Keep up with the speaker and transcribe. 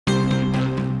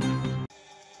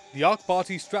The AK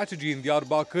Party's strategy in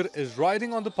Diyarbakir is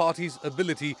riding on the party's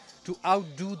ability to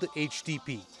outdo the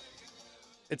HDP.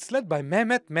 It's led by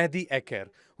Mehmet Mehdi Eker,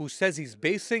 who says he's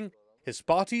basing his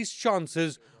party's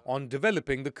chances on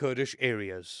developing the Kurdish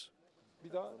areas.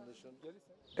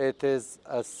 It is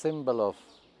a symbol of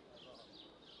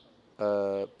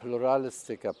a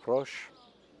pluralistic approach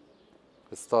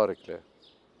historically.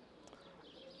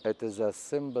 It is a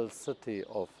symbol city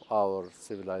of our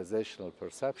civilizational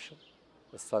perception,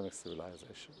 Islamic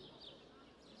civilization.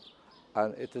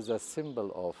 And it is a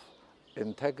symbol of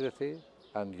integrity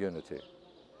and unity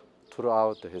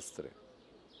throughout the history.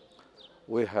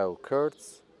 We have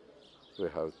Kurds, we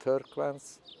have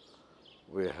Turkmens,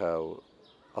 we have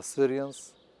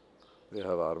Assyrians, we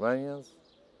have Armenians,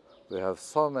 we have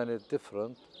so many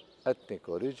different ethnic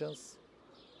origins,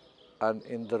 and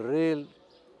in the real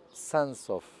sense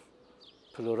of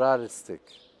pluralistic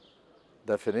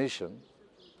definition,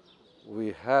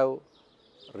 we have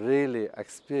really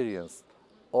experienced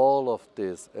all of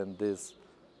this in this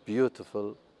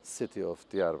beautiful city of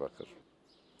Diyarbakir.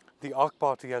 The AK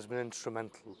Party has been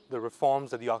instrumental. The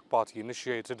reforms that the AK Party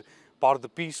initiated, part of the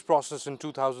peace process in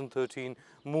 2013,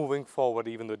 moving forward,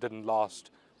 even though it didn't last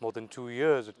more than 2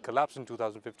 years, it collapsed in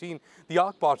 2015. The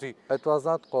AK Party... It was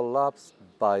not collapsed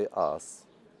by us.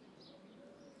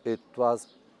 It was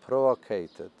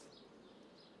provoked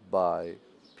by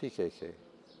PKK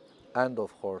and,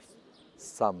 of course,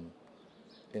 some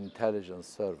intelligence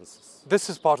services. This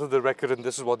is part of the record, and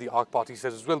this is what the AK Party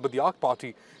says as well. But the AK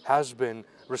Party has been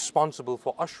responsible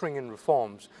for ushering in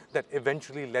reforms that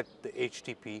eventually led the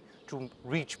HDP to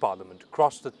reach parliament,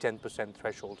 cross the 10%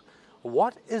 threshold.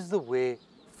 What is the way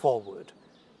forward?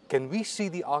 Can we see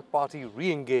the AK Party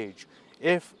re-engage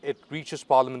if it reaches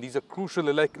parliament? These are crucial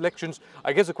elections.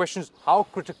 I guess the question is, how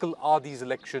critical are these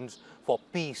elections for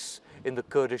peace in the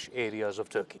Kurdish areas of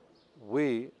Turkey?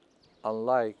 We,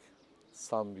 unlike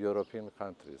some European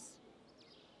countries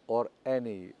or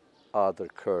any other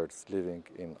Kurds living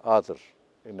in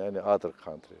any other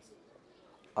countries,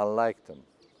 unlike them,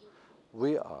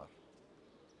 we are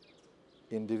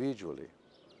individually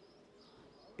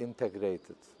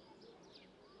integrated.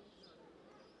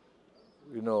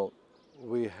 You know,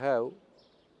 we have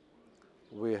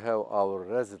our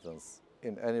residence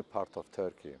in any part of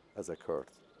Turkey as a Kurd.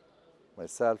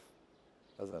 Myself,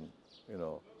 as an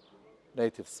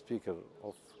native speaker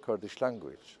of Kurdish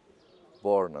language,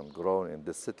 born and grown in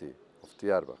the city of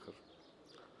Diyarbakir,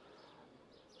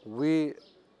 we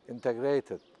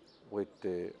integrated with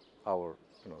our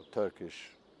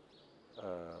Turkish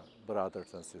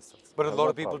brothers and sisters. But a lot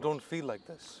of people don't feel like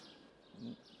this.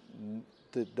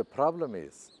 The problem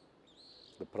is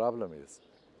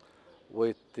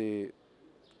with the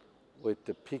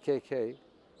PKK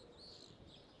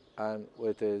and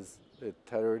with the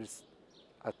terrorist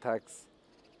attacks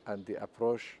and the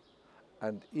approach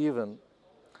and even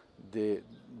their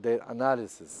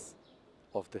analysis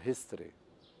of the history.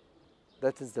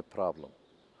 That is the problem.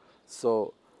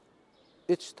 So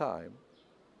each time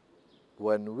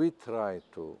when we try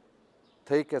to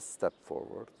take a step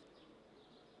forward,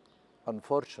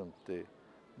 unfortunately,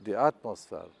 the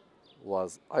atmosphere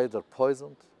was either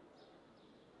poisoned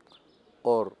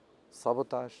or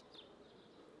sabotaged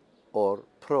or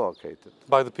provoked.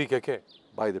 By the PKK?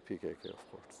 By the PKK, of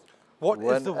course. What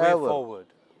is the way forward?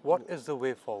 What is the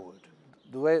way forward?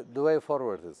 The way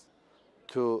forward is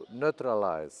to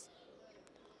neutralize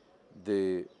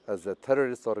as a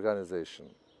terrorist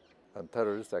organization and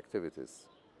terrorist activities,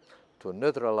 to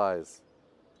neutralize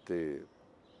their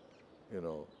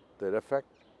effect,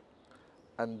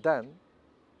 and then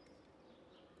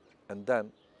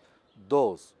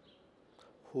those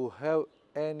who have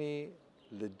any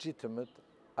legitimate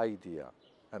idea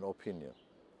and opinion,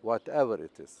 whatever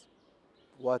it is,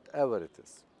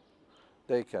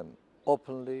 they can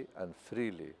openly and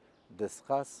freely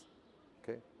discuss,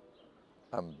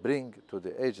 and bring to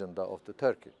the agenda of the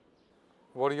Turkey.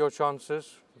 What are your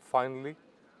chances, finally?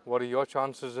 What are your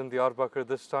chances in Diyarbakir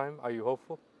this time? Are you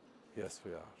hopeful? Yes,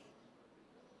 we are.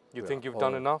 You think you've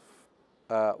done enough?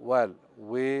 Well,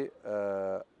 we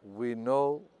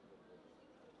know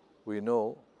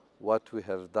what we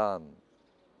have done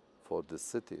for the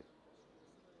city,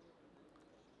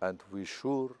 and we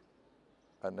sure,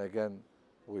 and again,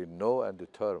 we know and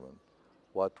determine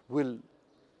what we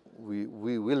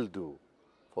will do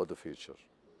for the future.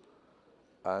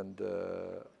 And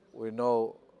we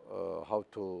know how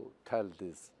to tell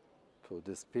this to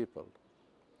these people.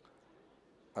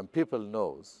 And people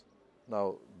knows,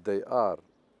 now they are,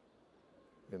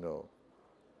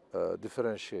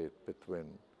 differentiate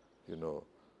between, the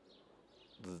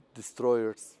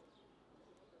destroyers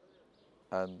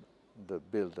and the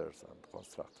builders and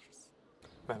constructors.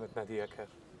 Mehmet Mehdi Eker,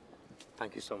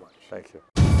 thank you so much. Thank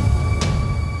you.